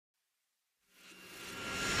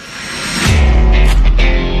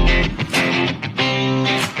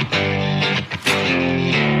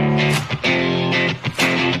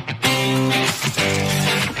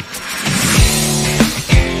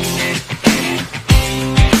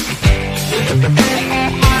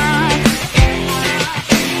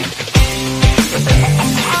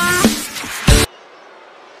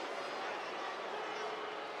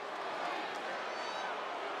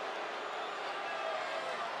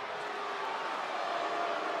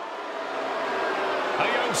A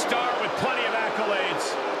young star with plenty of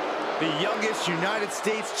accolades. The youngest United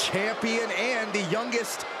States champion and the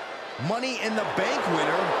youngest Money in the Bank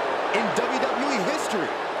winner in WWE history.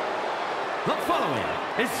 The following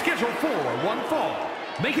is scheduled for one fall.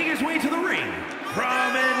 Making his way to the ring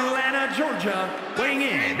from Atlanta, Georgia, weighing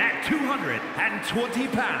in at 220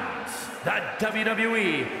 pounds, the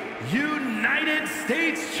WWE United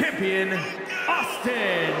States Champion,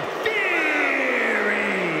 Austin Theory.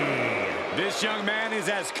 This young man is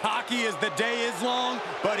as cocky as the day is long,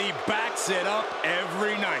 but he backs it up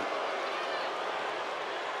every night.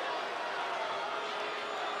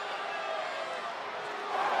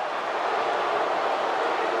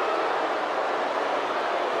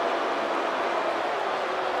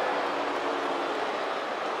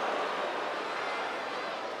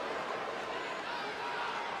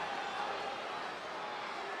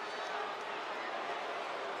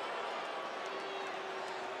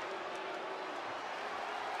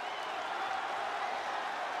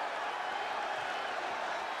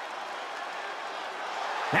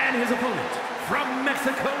 And his opponent, from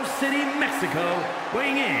Mexico City, Mexico,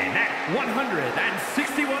 weighing in at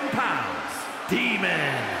 161 pounds,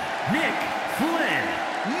 Demon Nick Flynn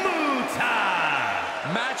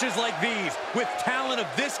Muta. Matches like these, with talent of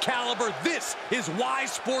this caliber, this is why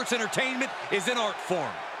sports entertainment is an art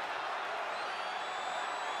form.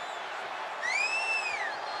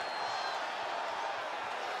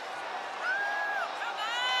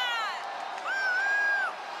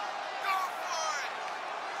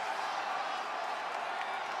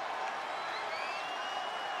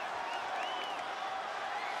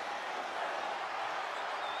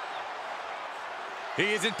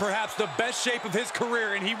 He is in perhaps the best shape of his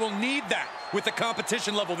career, and he will need that with the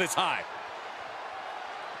competition level this high.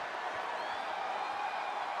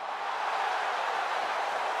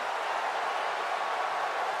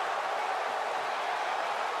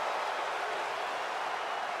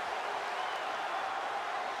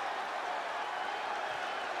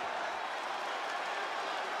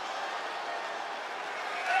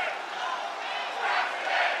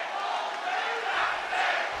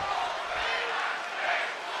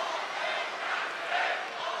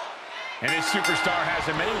 And this superstar has,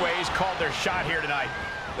 in many ways, called their shot here tonight.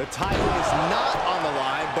 The title is not on the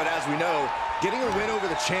line, but as we know, getting a win over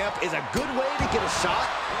the champ is a good way to get a shot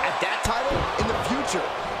at that title in the future.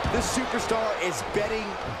 This superstar is betting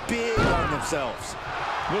big on themselves.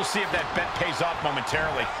 We'll see if that bet pays off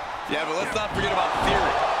momentarily. Yeah, but let's not forget about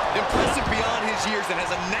Theory. Impressive beyond his years and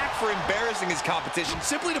has a knack for embarrassing his competition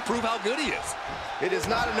simply to prove how good he is. It is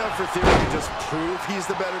not enough for Theory to just prove he's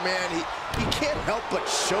the better man. He can't help but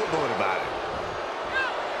showboat about it.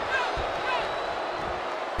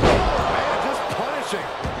 Oh, man, just punishing.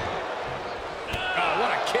 Oh,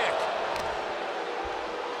 what a kick.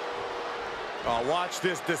 Oh, watch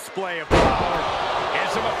this display of power. And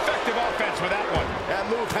some effective offense with that one. That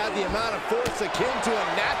move had the amount of force akin to a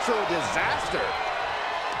natural disaster.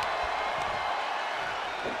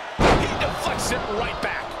 He deflects it right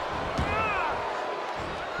back.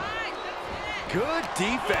 Good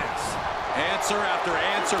defense. Answer after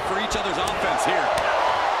answer for each other's offense here.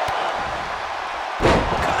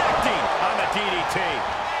 Connecting on the DDT.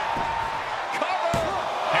 Cover!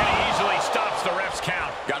 And he easily stops the ref's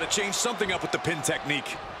count. Got to change something up with the pin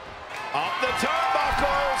technique. Up the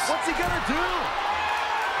turnbuckles. What's he gonna do?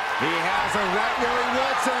 He has a right where he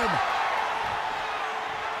wants him.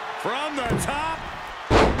 From the top.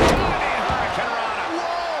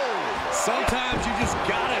 Whoa! Sometimes you just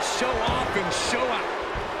gotta show off and show out.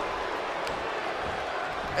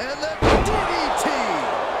 And the DDT!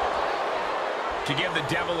 To give the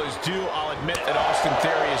devil his due, I'll admit that Austin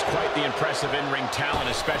Theory is quite the impressive in-ring talent,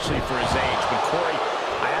 especially for his age. But Corey,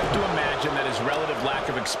 I have to imagine that his relative lack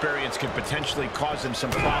of experience could potentially cause him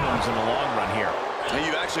some problems in the long run here. Now,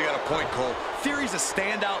 you've actually got a point, Cole. Theory's a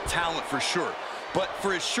standout talent for sure. But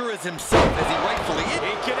for as sure as himself as he rightfully is,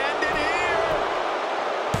 he can end it here!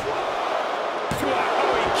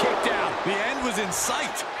 Oh, he kicked out. The end was in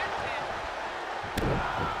sight.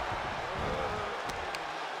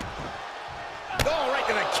 Oh, right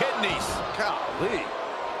to the kidneys. Golly.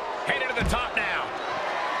 Headed to the top now.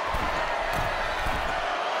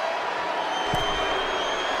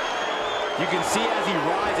 You can see as he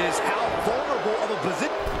rises how vulnerable of a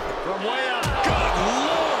position. From way up. Good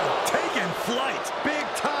Lord! Taking flight. Big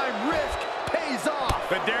time risk pays off.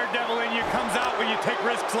 The daredevil in you comes out when you take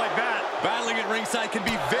risks like that. Battling at ringside can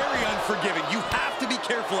be very unforgiving. You have to be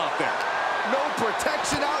careful out there. No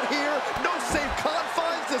protection out here. No safe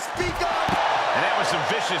confines to speak of. And that was some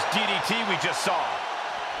vicious DDT we just saw.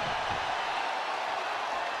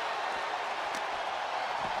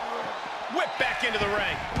 Whip back into the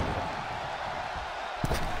ring.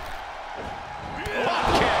 Pop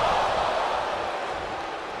kick.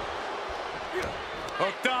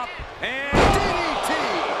 Hooked up. And DDT.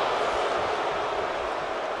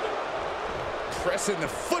 Pressing the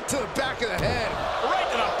foot to the back of the head. Right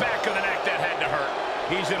to the back of the neck. That had to hurt.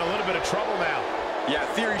 He's in a little bit of trouble now. Yeah,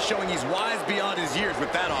 Theory's showing he's wise beyond his years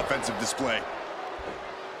with that offensive display.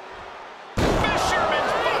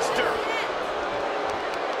 Fisherman's Buster.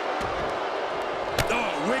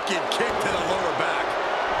 Oh, wicked kick to the lower back.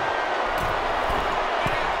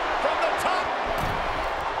 From the top.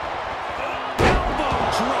 Elbow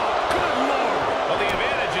drop. Good Lord. Well, the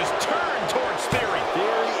advantage is turned towards Theory.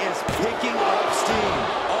 Theory is picking up steam.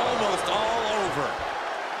 Almost all over.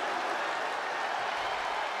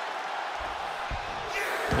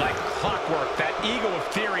 Like clockwork, that ego of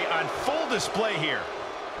Theory on full display here.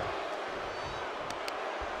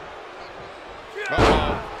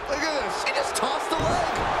 Uh-oh. Look at this. He just tossed the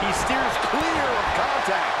leg. He steers clear of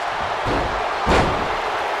contact.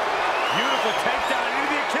 Beautiful takedown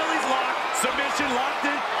into the Achilles lock. Submission locked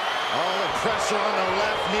in. All the pressure on the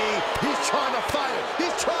left knee. He's trying to fight it.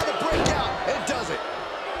 He's trying to break out and does it.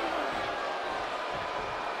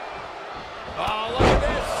 Oh, look at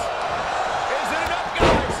this. Is it enough,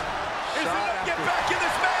 guys? Is it enough to get back in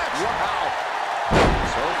this match? Wow.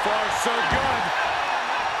 So far, so good.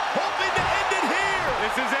 Hoping to end it here.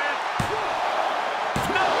 This is it.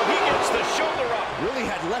 No, he gets the shoulder up. Really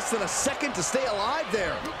had less than a second to stay alive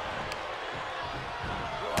there.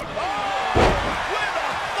 With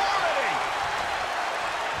authority.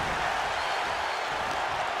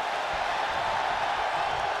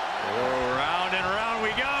 Oh, round and round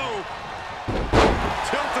we go.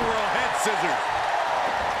 Tilt-a-whirl head scissors.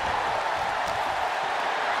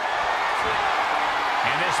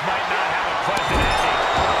 And this might not have a pleasant ending.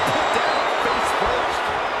 Put down face first.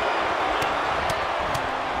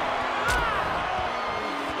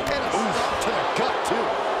 And a stop to the gut, too.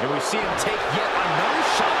 And we see him take yet another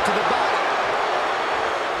shot to the body.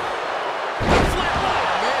 Flatline.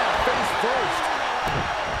 Oh, man, face first.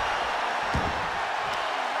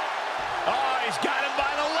 Oh, he's got him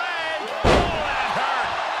by the leg. Oh, that hurt.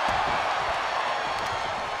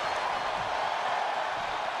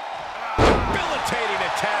 Debilitating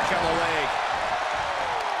attack on the leg.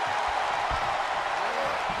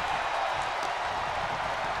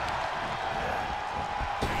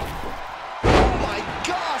 Oh, my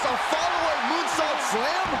gosh, a follow-away moonsault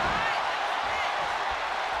slam?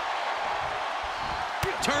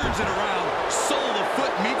 Turns it around. Sole of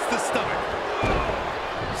foot meets the stomach.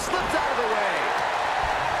 Slips out of the way.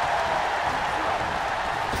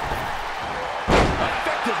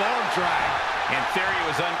 Effective arm drag. And Theory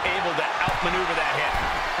was unable to outmaneuver that hit.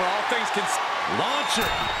 For all things considered. Launcher.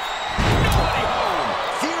 Nobody home.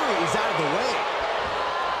 Theory is out of the way.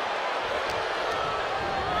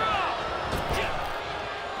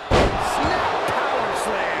 Snap power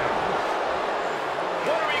slam.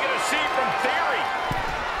 What are we going to see from Theory?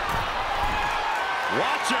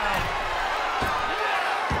 Watch out.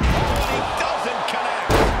 Oh, he doesn't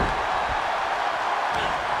connect.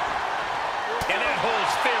 And that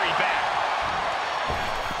holds Theory back.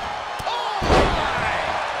 Oh, my.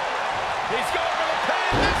 He's going for the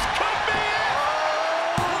pin. This could be it.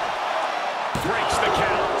 Breaks the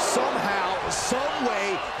count. Somehow, some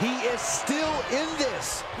way, he is still in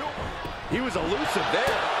this. He was elusive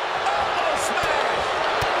there. Elbow smash.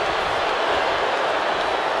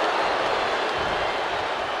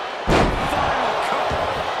 Final cover.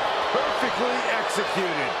 Perfectly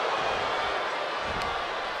executed.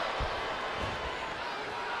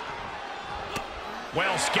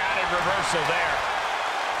 Well scattered reversal there.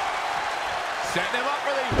 Setting him up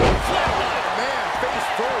for the flatline. Man, face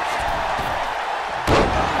first.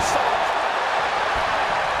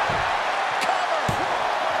 Cover.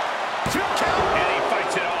 2 count. And he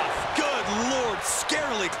fights it off. Good Lord,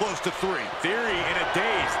 scarily close to 3. Theory in a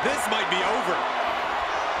daze. This might be over.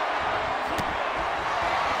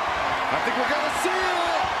 I think we're going to see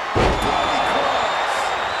it. Bloody cross.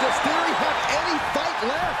 Does Theory have any fight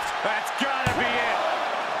left? That's gotta be it.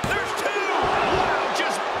 There's 2. Wow,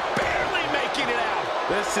 just barely making it out.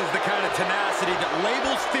 This is the kind of tenacity that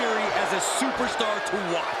labels Theory as a superstar to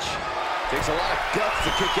watch. Takes a lot of guts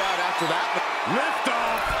to kick out after that. Lift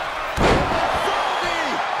off.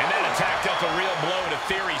 And that attack dealt a real blow to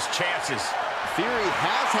Theory's chances. Theory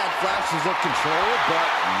has had flashes of control, but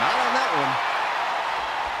not on that one.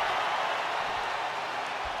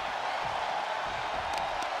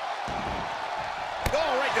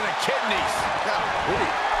 Oh, right to the kidneys.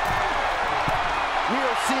 We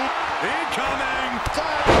are seeing incoming.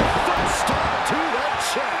 foot stop to the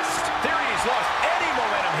chest. Theory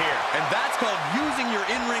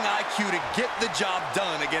the job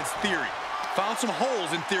done against Theory. Found some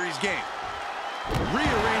holes in Theory's game.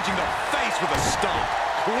 Rearranging the face with a stomp.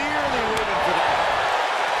 Clearly waiting for that.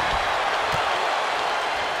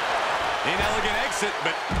 Inelegant exit,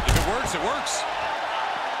 but if it works, it works.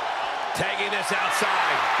 Tagging this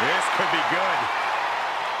outside. This could be good.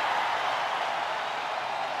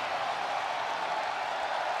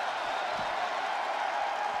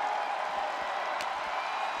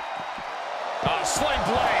 Sling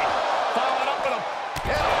blade. Followed up with a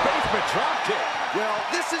Basement drop kick. Well,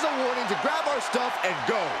 this is a warning to grab our stuff and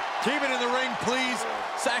go. Keep it in the ring, please.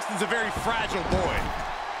 Saxton's a very fragile boy.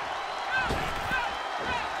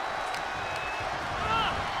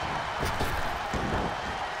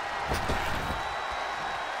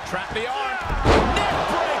 trap the arm. Neck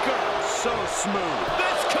breaker. So smooth.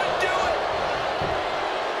 This could do it.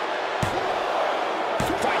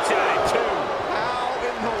 Fights out at 2. How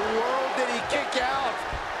in the world did he kick out?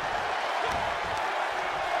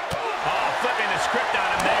 Oh, flipping the script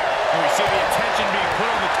on him there. And we see the attention being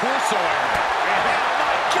put on the torso area. And oh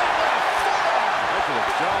my God, what a forearm. Look at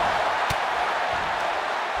the jaw.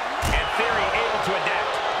 And Theory able to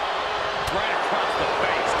adapt. Right across the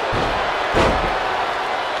face.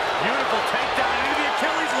 Beautiful takedown into the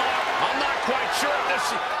Achilles lock. I'm not quite sure if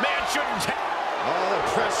this man shouldn't take. Oh, the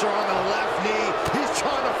pressure on the left knee. He's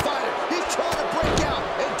trying to fight it. He's trying to break out.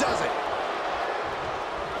 It doesn't.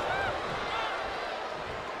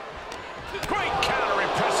 Great counter,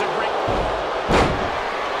 impressive ring.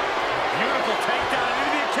 Beautiful takedown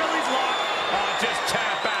into the Achilles lock. Oh, just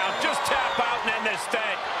tap out and end this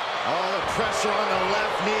thing. Oh, the pressure on the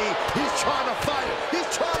left knee. He's trying to fight it. He's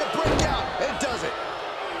trying to break out. It doesn't.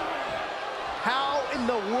 How in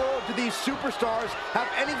the world do these superstars have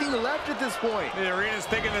anything left at this point? The arena's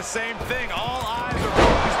thinking the same thing. All eyes are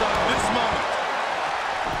focused on this moment.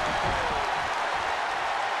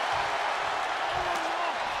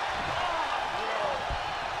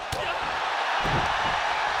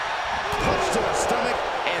 Punch to the stomach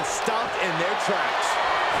and stopped in their tracks.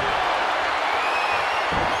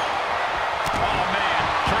 Oh, man.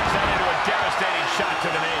 Turns that into a devastating shot to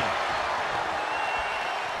the knee.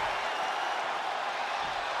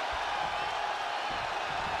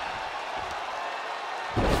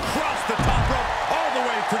 Cross the top rope all the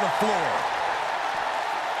way to the floor.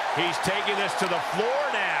 He's taking this to the floor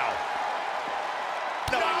now.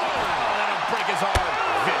 No! Oh, let him break his arm.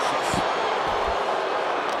 Vicious.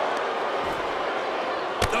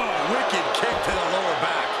 Oh, wicked kick to the lower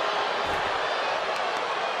back.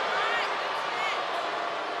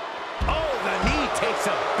 Oh, the knee takes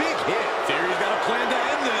a big hit. Theory's got a plan to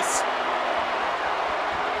end this.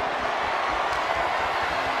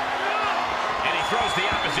 And he throws the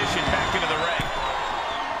opposition back into the ring.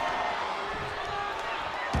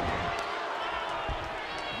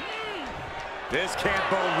 This can't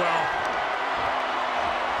bode well.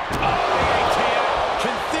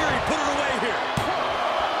 Can Theory put it away here?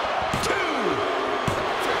 2.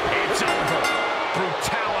 It's over.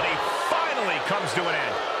 Brutality finally comes to an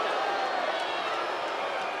end.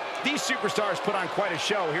 These superstars put on quite a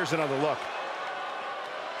show. Here's another look.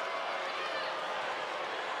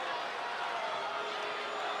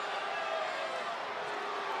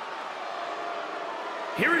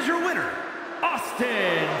 Here is your winner,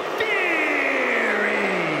 Austin Theory.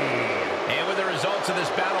 And with the results of this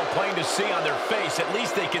battle plain to see on their face, at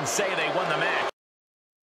least they can say they won the match.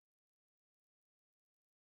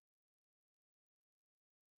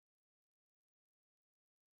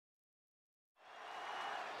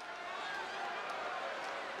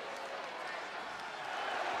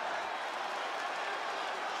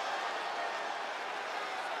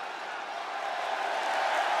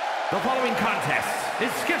 The following contest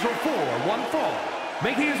is scheduled for one fall.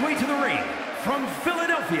 Making his way to the ring from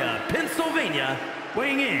Philadelphia, Pennsylvania,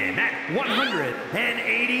 weighing in at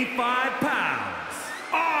 185 pounds,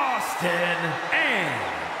 Austin and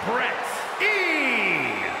Brett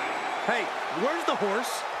E. Hey, where's the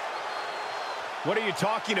horse? What are you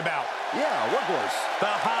talking about? Yeah, what horse? The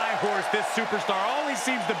high horse this superstar always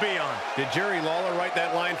seems to be on. Did Jerry Lawler write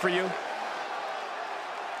that line for you?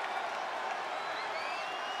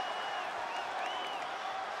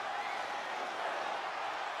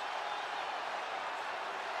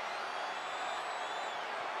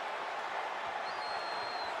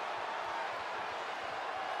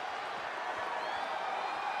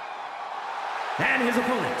 And his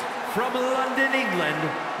opponent from London, England,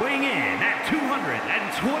 weighing in at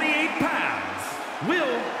 228 pounds,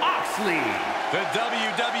 Will Oxley. The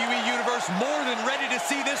WWE Universe more than ready to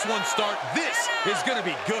see this one start. This is going to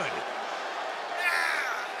be good.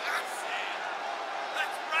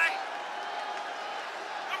 That's right.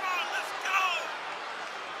 Come on, let's go.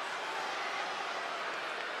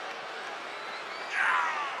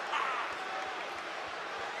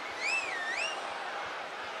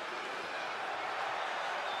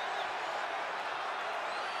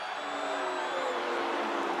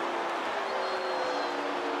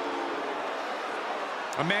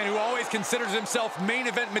 A man who always considers himself main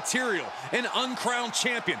event material, an uncrowned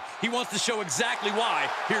champion. He wants to show exactly why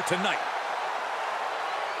here tonight.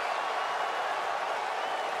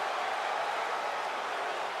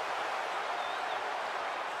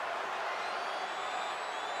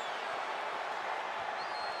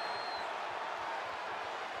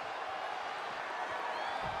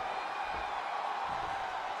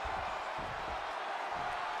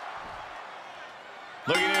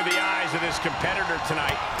 Looking into the eyes of this competitor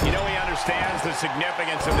tonight, you know he understands the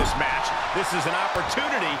significance of this match. This is an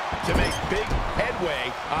opportunity to make big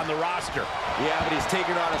headway on the roster. Yeah, but he's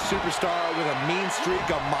taking on a superstar with a mean streak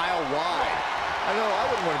a mile wide. I know I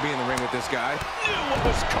wouldn't want to be in the ring with this guy. Knew what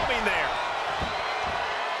was coming there.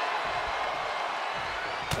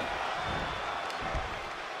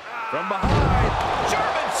 From behind,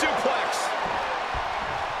 German suplex.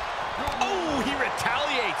 Oh, he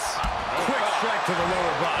retaliates. Quick strike to the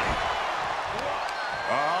lower body.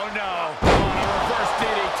 Oh, no. On a reverse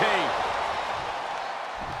DDT.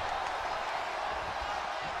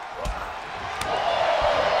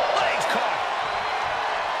 Legs caught.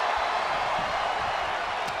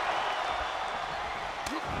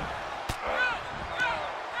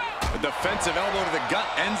 A defensive elbow to the gut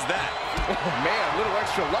ends that. Oh, man, a little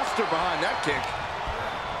extra luster behind that kick.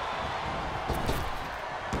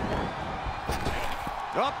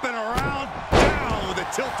 Up and around, down with a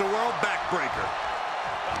tilt-a-whirl backbreaker.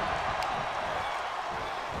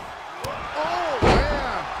 Oh,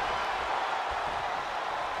 man.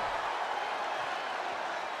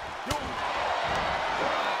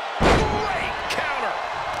 Great counter.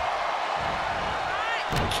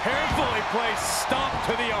 Carefully placed stomp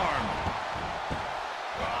to the arm.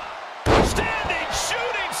 Standing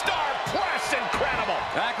shooting star press, incredible.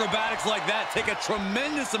 Acrobatics like that take a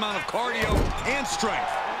tremendous amount of cardio and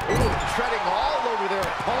strength. Ooh, treading all over their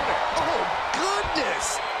opponent. Oh,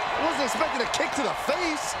 goodness. I wasn't expecting a kick to the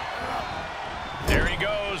face. There he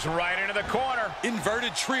goes, right into the corner.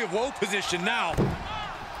 Inverted tree of woe position now.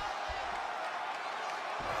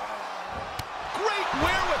 Great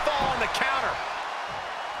wherewithal on the counter.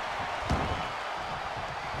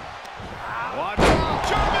 Watch out.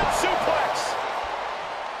 German suplex.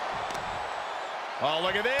 Oh,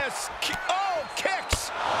 look at this. Oh,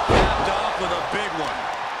 kicks. Tapped off with a big one.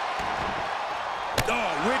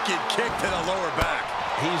 Oh, wicked kick to the lower back.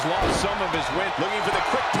 He's lost some of his wind. Looking for the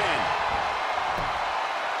quick pin.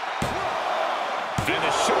 And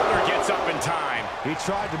the shoulder gets up in time. He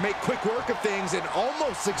tried to make quick work of things and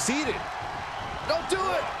almost succeeded. Don't do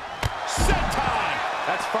it. Set time.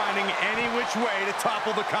 That's finding any which way to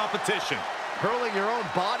topple the competition. Hurling your own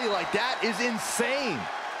body like that is insane.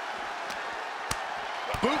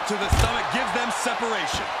 Boot to the stomach gives them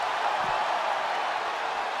separation.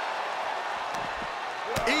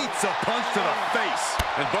 Eats a punch to the face.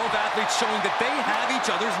 And both athletes showing that they have each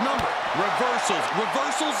other's number. Reversals,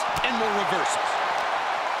 reversals, and more reversals.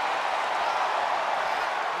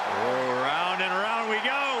 Oh, round and round we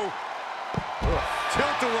go.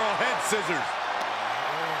 Tilt-a-whirl head scissors.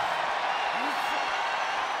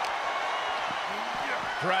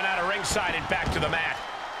 Run out of ringside and back to the mat.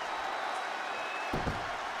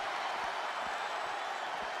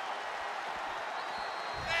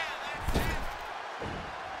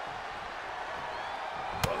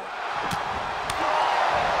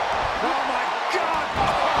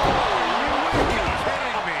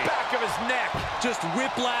 Just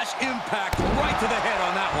whiplash impact right to the head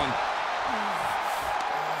on that one.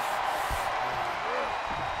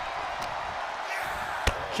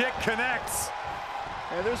 Kick connects.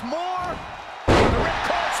 And there's more. The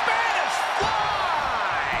ripcord Spanish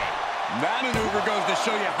fly. That maneuver goes to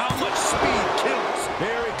show you how much speed kills.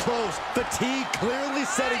 Very close. Fatigue clearly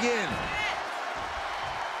setting in.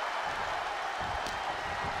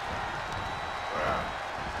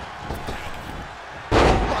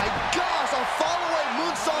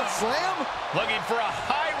 Slam? Looking for a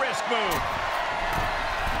high-risk move.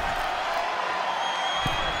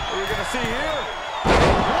 What are we going to see here?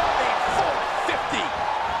 Running 450.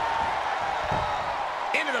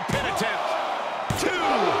 Into the pin attempt. 2.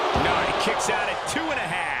 No, he kicks out at 2.5.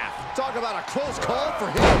 Talk about a close call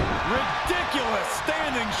for him. Ridiculous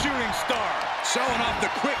standing shooting star. Showing off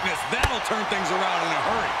the quickness. That'll turn things around in a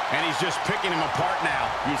hurry. And he's just picking him apart now.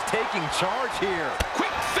 He's taking charge here.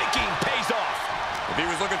 Quick thinking pays off. If he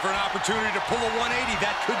was looking for an opportunity to pull a 180,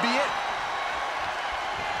 that could be it.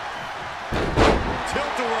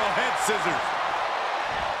 Tilt-a-whirl head scissors.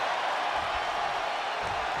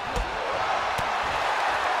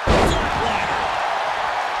 Flatliner.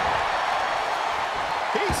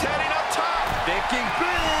 He's heading up top. Thinking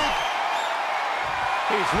big.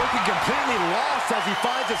 He's looking completely lost as he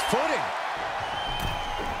finds his footing.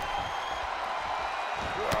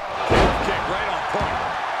 Kick right on point.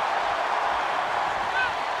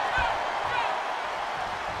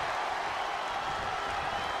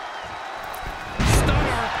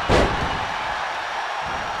 Stunner.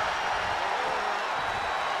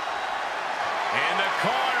 In the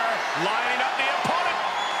corner, lining up the opponent.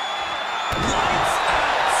 Lights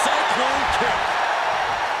out. Cyclone kick.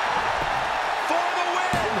 For the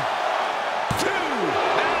win. 2.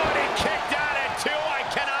 Now he kicked out at 2. I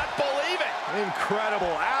cannot believe it.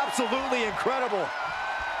 Incredible, absolutely incredible.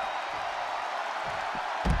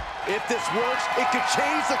 If this works, it could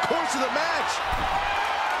change the course of the match.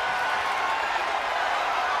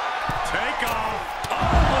 Take off.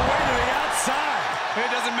 All the way to the outside.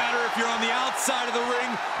 It doesn't matter if you're on the outside of the ring.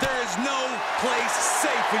 There is no place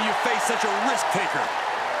safe when you face such a risk taker.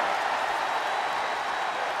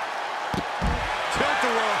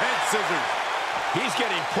 Tilt-a-whirl head scissors. He's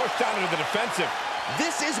getting pushed down into the defensive.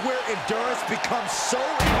 This is where endurance becomes so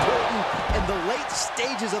important in the late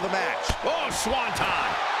stages of the match. Oh, swanton.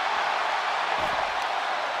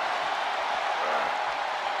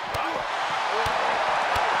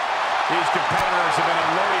 These competitors have been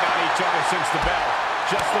unloading on each other since the bell,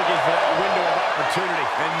 just looking for that window of opportunity.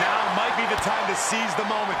 And now might be the time to seize the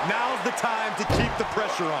moment. Now's the time to keep the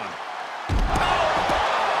pressure on.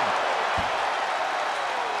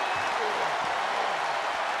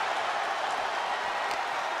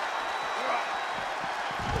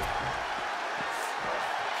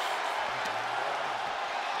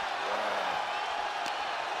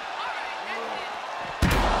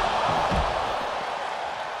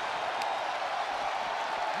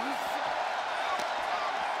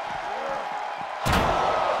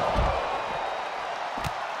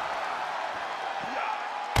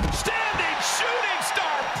 Standing shooting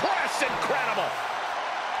star press, incredible.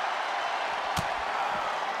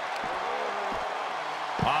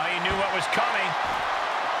 Oh, he knew what was coming.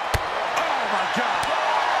 Oh, my God.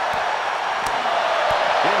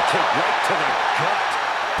 Kick right to the gut.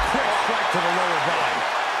 Quick strike to the lower body.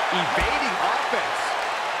 Evading offense.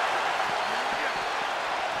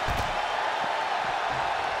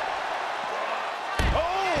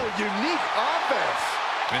 Oh, unique offense.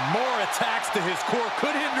 And more attacks to his core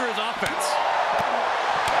could hinder his offense.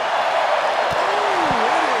 Ooh,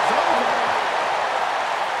 it is over.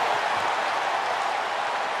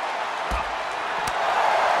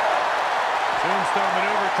 Tombstone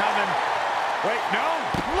maneuver coming. Wait, no.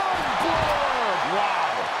 Lung blower.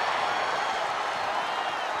 Wow.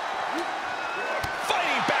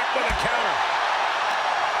 Fighting back with a counter.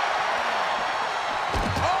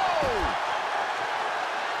 Oh!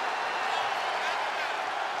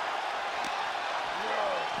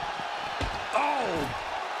 Oh.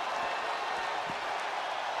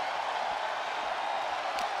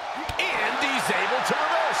 And he's able to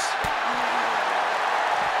reverse.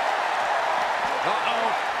 Uh-oh.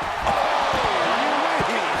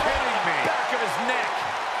 Hitting me. Back of his neck.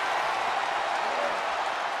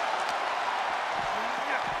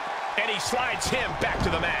 And he slides him back to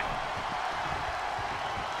the mat.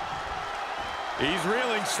 He's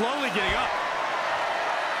reeling, slowly getting up.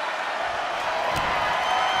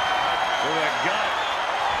 To the gut.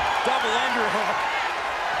 Double underhook.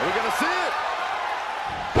 Are we gonna see it?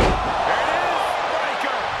 There it is.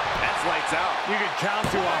 Breaker. That's lights out. You could count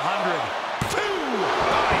to 100. 2.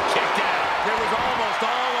 Oh, he kicked out. It was almost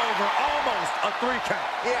all over. Almost a 3 count.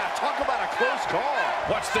 Yeah, talk about a close call.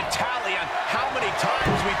 What's the tally on how many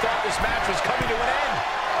times we thought this match was coming to an end?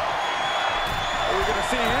 What are we gonna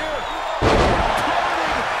see here?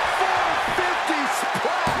 Turning 450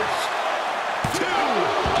 splash. 2.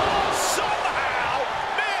 Oh, somehow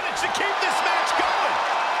managed to keep this match going.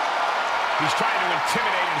 He's trying to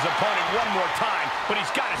intimidate his opponent one more time, but he's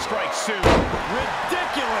got to strike soon.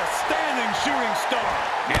 Ridiculous standing shooting star.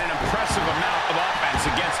 And an impressive amount of offense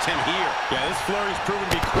against him here. Yeah, this flurry's proven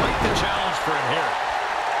to be quite the challenge for him here.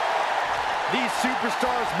 These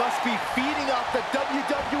superstars must be feeding off the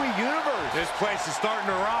WWE Universe. This place is starting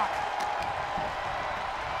to rock.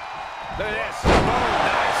 Look at this. Oh,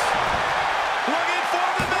 nice. Looking for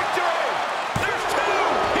the victory. There's 2.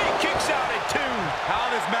 He kicks out at 2. How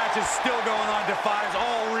this match is still going on defies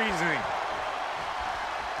all reasoning.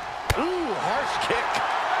 Ooh, harsh kick.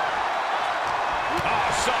 Oh,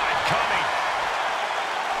 saw it coming.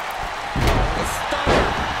 The stunner.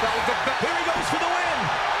 That was the best. Here he goes for the win.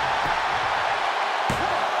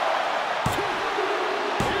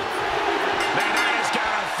 Man, that has got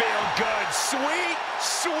to feel good. Sweet,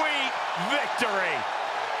 sweet victory.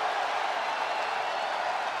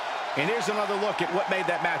 And here's another look at what made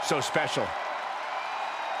that match so special.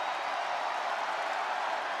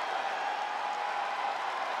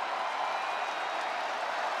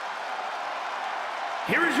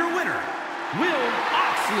 here is your winner, Will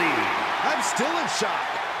Oxley. I'm still in shock.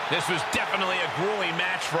 This was definitely a grueling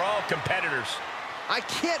match for all competitors. I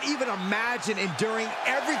can't even imagine enduring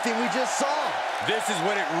everything we just saw. This is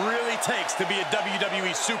what it really takes to be a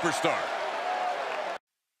WWE superstar.